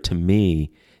clear to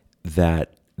me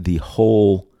that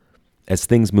as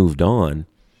things moved on,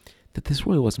 that this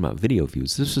really wasn't about video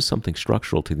views. This was something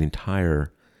structural to the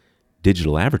entire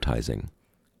digital advertising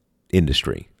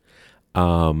industry.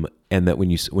 And that when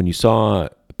you saw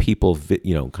people,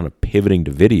 kind of pivoting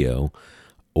to video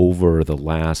over the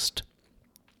last,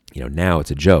 now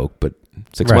it's a joke, but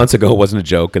 6 months ago it wasn't a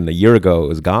joke, and a year ago it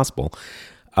was gospel.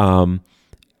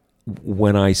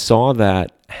 When I saw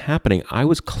that happening, I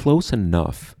was close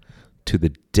enough to the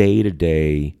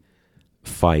day-to-day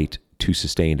fight to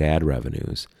sustained ad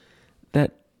revenues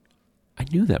that I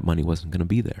knew that money wasn't going to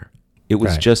be there. It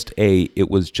was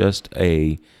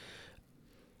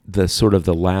the sort of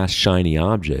the last shiny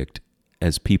object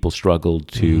as people struggled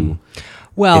to.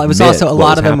 Well, it was also a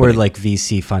lot of them were happening. like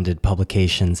VC funded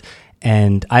publications.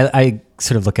 And I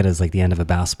sort of look at it as like the end of a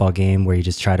basketball game where you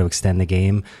just try to extend the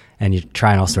game and you're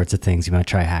trying all sorts of things. You might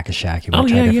try hack a Shack, you might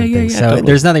try different things. So totally.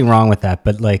 There's nothing wrong with that.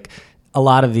 But like a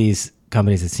lot of these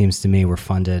companies, it seems to me, were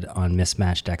funded on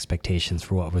mismatched expectations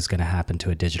for what was going to happen to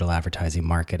a digital advertising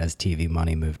market as TV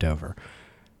money moved over.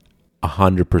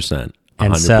 100%.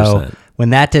 And so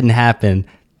when that didn't happen,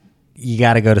 you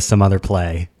got to go to some other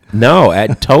play. No,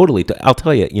 totally. I'll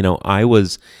tell you, I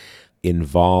was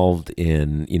involved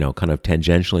in, kind of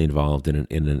tangentially involved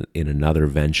in another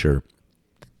venture,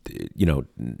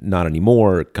 not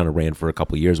anymore, kind of ran for a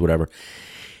couple of years, whatever,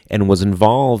 and was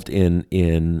involved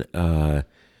in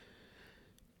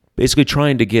basically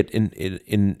trying to get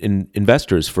in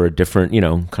investors for a different,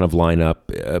 kind of line up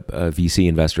VC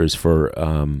investors for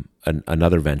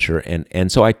another venture.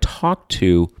 And so I talked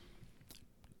to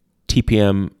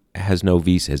TPM, has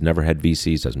never had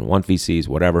VCs, doesn't want VCs,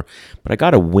 whatever. But I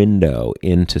got a window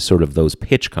into sort of those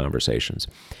pitch conversations.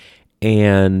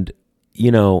 And,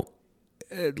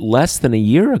 less than a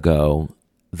year ago,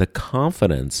 the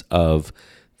confidence of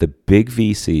the big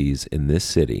VCs in this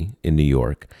city, in New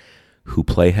York, who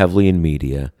play heavily in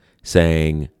media,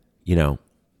 saying,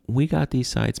 we got these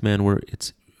sites, man,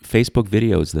 it's Facebook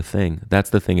video is the thing.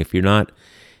 That's the thing. If you're not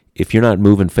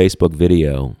moving Facebook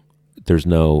video, there's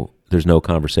no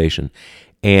conversation.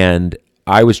 And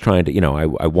I was trying to,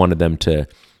 I wanted them to,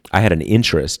 I had an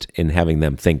interest in having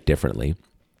them think differently,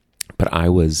 but I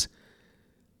was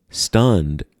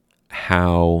stunned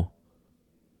how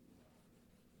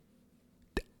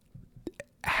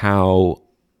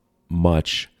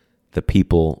much the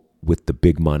people with the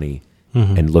big money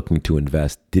and looking to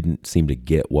invest didn't seem to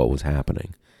get what was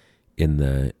happening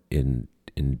in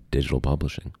digital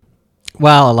publishing.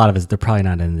 Well, a lot of it, they're probably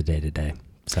not in the day-to-day.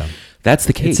 So that's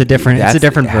the case. It's a different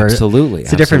version. Absolutely.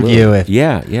 It's a different view.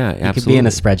 Yeah, absolutely. You could be in a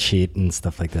spreadsheet and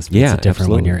stuff like this, but Yeah, it's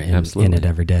different when you're in it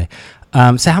every day.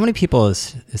 So how many people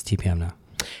is TPM now?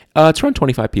 It's around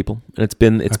 25 people, and it's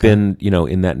been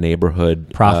in that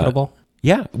neighborhood. Profitable?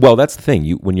 Yeah, well, that's the thing.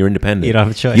 When you're independent, You don't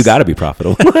have a choice. You got to be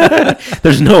profitable.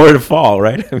 There's nowhere to fall,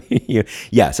 right? I mean,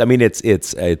 yes, I mean it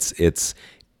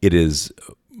is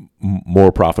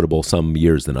more profitable some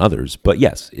years than others, but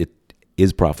yes, it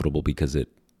is profitable because it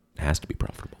has to be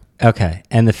profitable. Okay,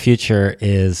 and the future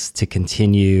is to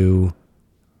continue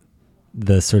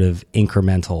the sort of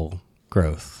incremental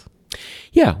growth.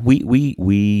 Yeah,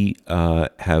 we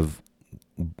have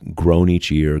grown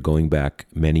each year, going back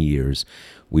many years.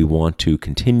 We want to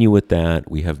continue with that.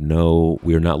 We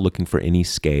are not looking for any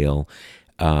scale,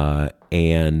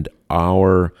 and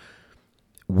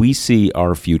we see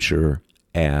our future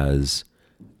as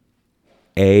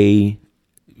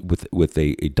with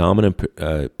a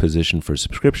dominant position for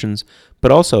subscriptions,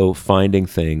 but also finding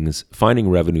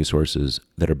revenue sources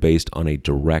that are based on a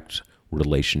direct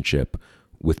relationship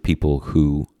with people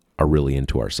who are really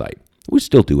into our site. We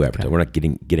still do advertising. Okay. We're not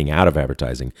getting out of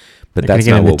advertising, but that's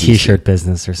not what we see. Get in the T-shirt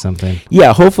business or something.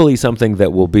 Yeah, hopefully something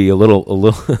that will be a little.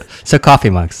 So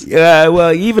coffee mugs. Yeah,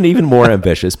 well, even more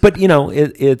ambitious. But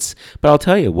it's. But I'll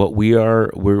tell you what we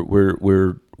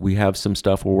have some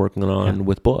stuff we're working on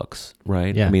with books,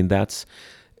 right? Yeah. I mean, that's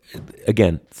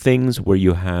again things where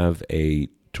you have a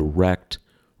direct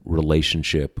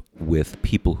relationship with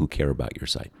people who care about your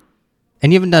site.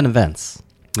 And you haven't done events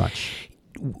much.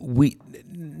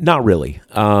 Not really,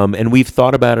 and we've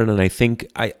thought about it, and I think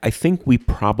we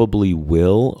probably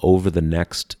will over the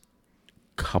next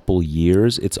couple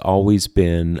years. It's always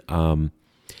been, we're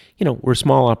a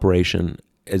small operation,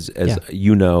 as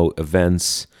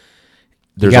events.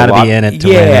 There's you got to be in it to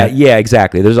win it. Yeah,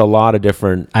 exactly. There's a lot of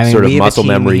different sort of muscle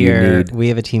memory you need. We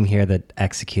have a team here that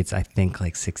executes, I think,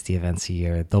 like 60 events a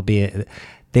year.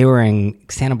 They were in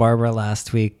Santa Barbara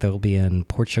last week. They'll be in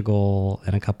Portugal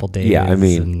in a couple days. Yeah, I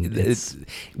mean,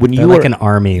 when you're like an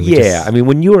army. Yeah, I mean,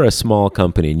 when you are a small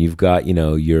company and you've got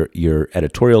your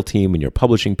editorial team and your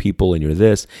publishing people and you're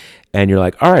this, and you're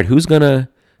like, all right, who's gonna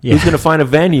find a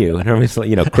venue? And everybody's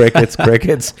like,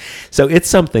 crickets. So it's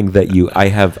something that I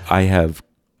have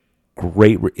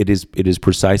great. It is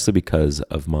precisely because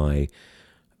of my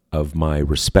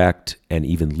respect and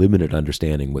even limited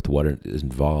understanding with what is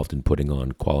involved in putting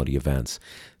on quality events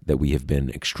that we have been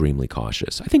extremely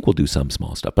cautious. I think we'll do some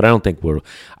small stuff, but I don't think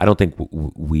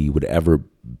we would ever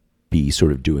be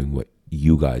sort of doing what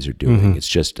you guys are doing. Mm-hmm. It's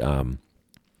just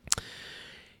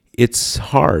it's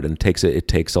hard and it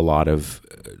takes a lot of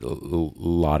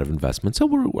investment.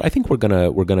 So I think we're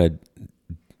gonna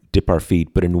dip our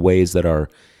feet, but in ways that are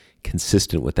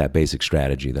consistent with that basic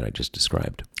strategy that I just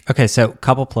described. Okay, so a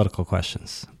couple political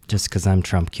questions, just because I'm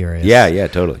Trump curious. Yeah,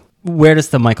 totally. Where does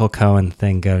the Michael Cohen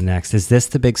thing go next? Is this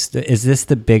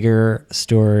the bigger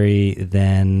story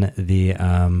than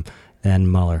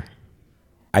than Mueller?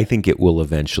 I think it will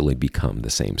eventually become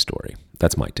the same story.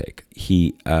 That's my take.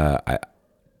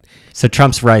 So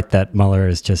Trump's right that Mueller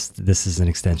this is an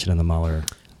extension of the Mueller.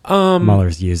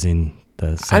 Mueller's using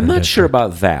the. I'm not sure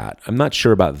about that.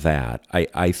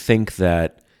 I think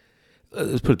that.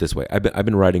 Let's put it this way. I've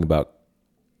been writing about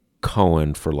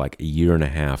Cohen for like a year and a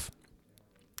half.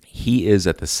 He is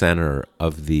at the center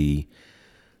of the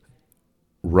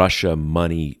Russia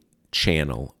money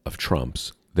channel of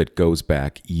Trump's that goes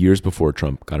back years before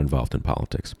Trump got involved in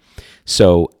politics.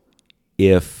 So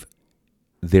if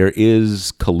there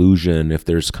is collusion, if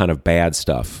there's kind of bad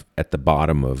stuff at the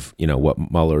bottom of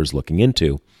what Mueller is looking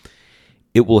into,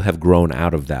 it will have grown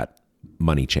out of that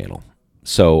money channel.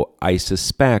 So I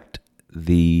suspect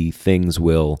the things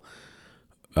will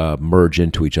merge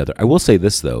into each other. I will say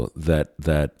this, though, that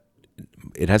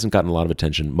it hasn't gotten a lot of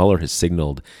attention. Mueller has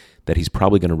signaled that he's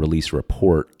probably going to release a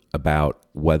report about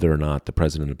whether or not the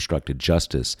president obstructed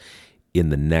justice in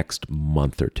the next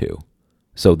month or two.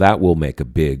 So that will make a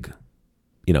big,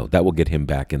 that will get him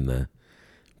back in the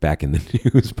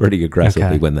news pretty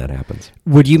aggressively when that happens.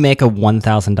 Would you make a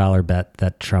 $1,000 bet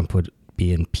that Trump would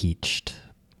be impeached?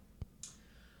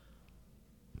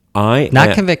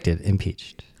 Not convicted,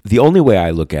 impeached. The only way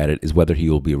I look at it is whether he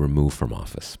will be removed from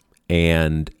office.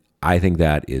 And I think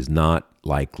that is not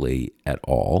likely at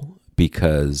all,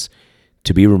 because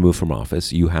to be removed from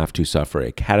office, you have to suffer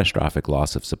a catastrophic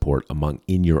loss of support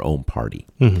in your own party.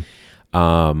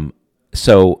 Mm-hmm.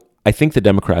 So I think the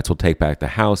Democrats will take back the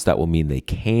House. That will mean they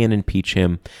can impeach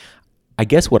him. I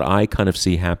guess what I kind of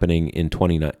see happening in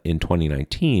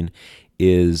 2019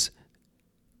 is,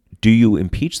 do you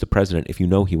impeach the president if you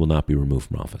know he will not be removed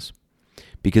from office?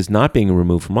 Because not being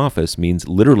removed from office means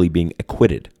literally being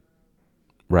acquitted,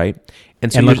 right?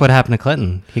 And look what happened to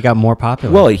Clinton. He got more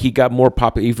popular. Well, he got more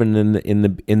popular even in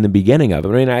the beginning of it.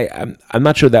 I mean, I'm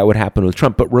not sure that would happen with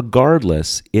Trump, but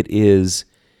regardless, it is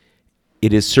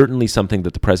it is certainly something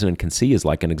that the president can see as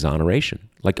like an exoneration.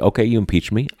 Like, okay, you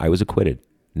impeached me. I was acquitted.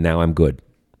 Now I'm good.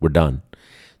 We're done.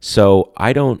 So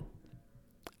I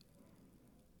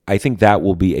think that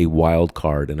will be a wild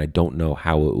card, and I don't know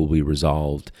how it will be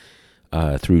resolved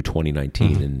through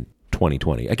 2019 and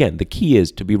 2020. Again, the key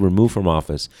is to be removed from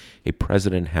office, a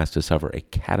president has to suffer a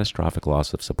catastrophic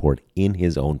loss of support in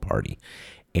his own party.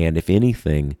 And if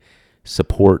anything,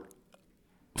 support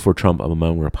for Trump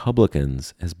among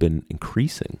Republicans has been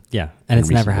increasing. Yeah, and it's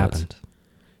never happened.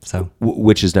 So,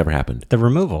 which has never happened. The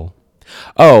removal.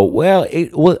 Oh, well,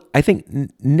 I think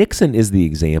Nixon is the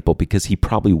example because he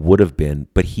probably would have been,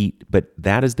 but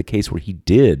that is the case where he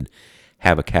did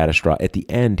have a catastrophic, at the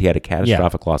end, he had a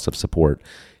catastrophic loss of support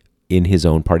in his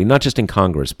own party, not just in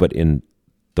Congress, but in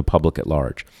the public at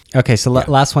large. Okay, so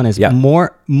last one is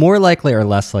more likely or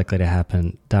less likely to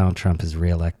happen, Donald Trump is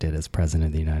reelected as president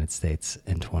of the United States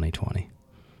in 2020.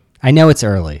 I know it's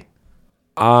early.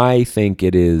 I think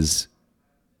it is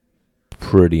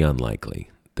pretty unlikely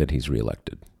that he's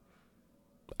reelected.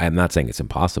 I'm not saying it's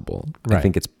impossible. Right. I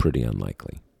think it's pretty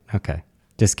unlikely. Okay.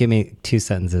 Just give me 2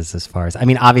 sentences as far as, I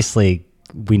mean, obviously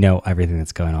we know everything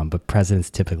that's going on, but presidents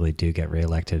typically do get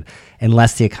reelected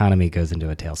unless the economy goes into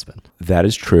a tailspin. That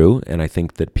is true. And I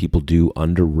think that people do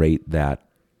underrate that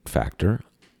factor.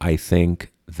 I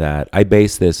think that I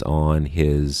base this on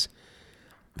his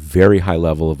very high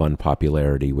level of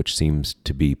unpopularity, which seems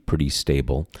to be pretty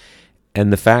stable.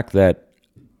 And the fact that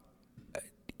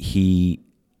he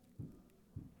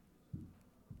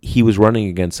was running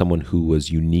against someone who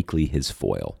was uniquely his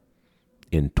foil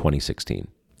in 2016.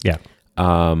 Yeah.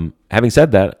 Having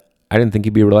said that, I didn't think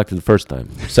he'd be reelected the first time.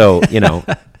 So,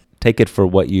 take it for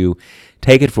what you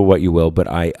will. But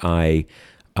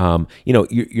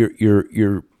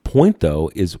your point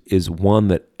though is one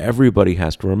that everybody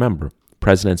has to remember.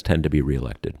 Presidents tend to be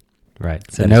reelected. Right.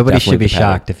 So nobody should be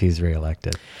shocked if he's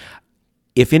reelected.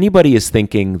 If anybody is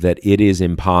thinking that it is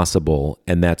impossible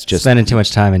and that's just spending too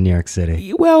much time in New York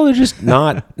City, well, they're just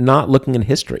not looking in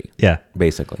history. Yeah,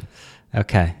 basically.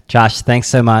 Okay, Josh, thanks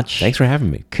so much. Thanks for having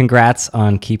me. Congrats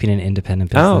on keeping an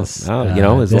independent business. As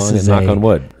long as knock on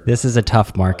wood. This is a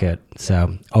tough market,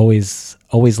 so always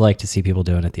like to see people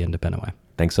doing it the independent way.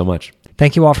 Thanks so much.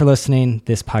 Thank you all for listening.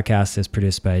 This podcast is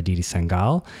produced by Aditi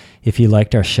Sangal. If you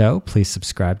liked our show, please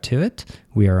subscribe to it.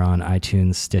 We are on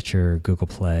iTunes, Stitcher, Google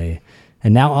Play,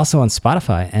 and now also on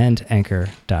Spotify and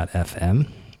Anchor.fm.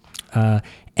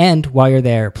 And while you're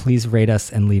there, please rate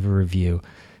us and leave a review.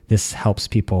 This helps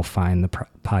people find the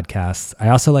podcasts. I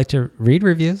also like to read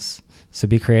reviews, so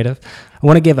be creative. I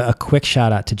want to give a quick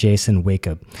shout out to Jason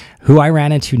Wakeup, who I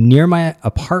ran into near my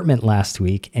apartment last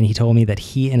week, and he told me that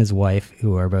he and his wife,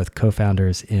 who are both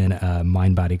co-founders in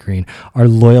Mind Body Green, are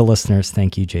loyal listeners.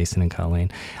 Thank you, Jason and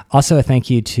Colleen. Also, a thank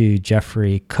you to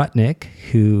Jeffrey Kutnick,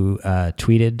 who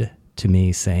tweeted to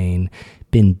me saying,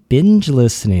 been binge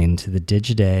listening to the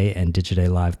Digiday and Digiday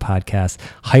Live podcast,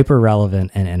 hyper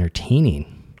relevant and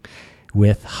entertaining.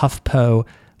 With HuffPo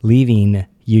leaving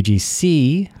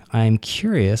UGC, I'm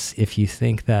curious if you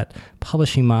think that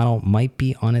publishing model might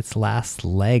be on its last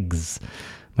legs.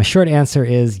 My short answer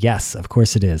is yes, of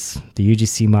course it is. The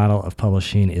UGC model of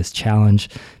publishing is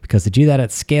challenged because to do that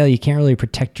at scale, you can't really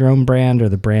protect your own brand or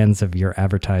the brands of your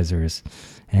advertisers.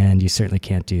 And you certainly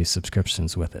can't do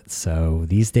subscriptions with it. So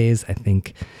these days, I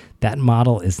think that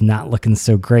model is not looking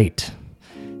so great.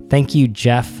 Thank you,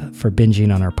 Jeff, for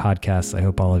binging on our podcasts. I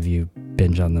hope all of you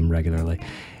binge on them regularly.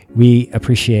 We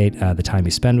appreciate the time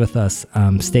you spend with us.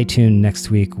 Stay tuned. Next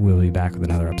week, we'll be back with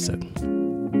another episode.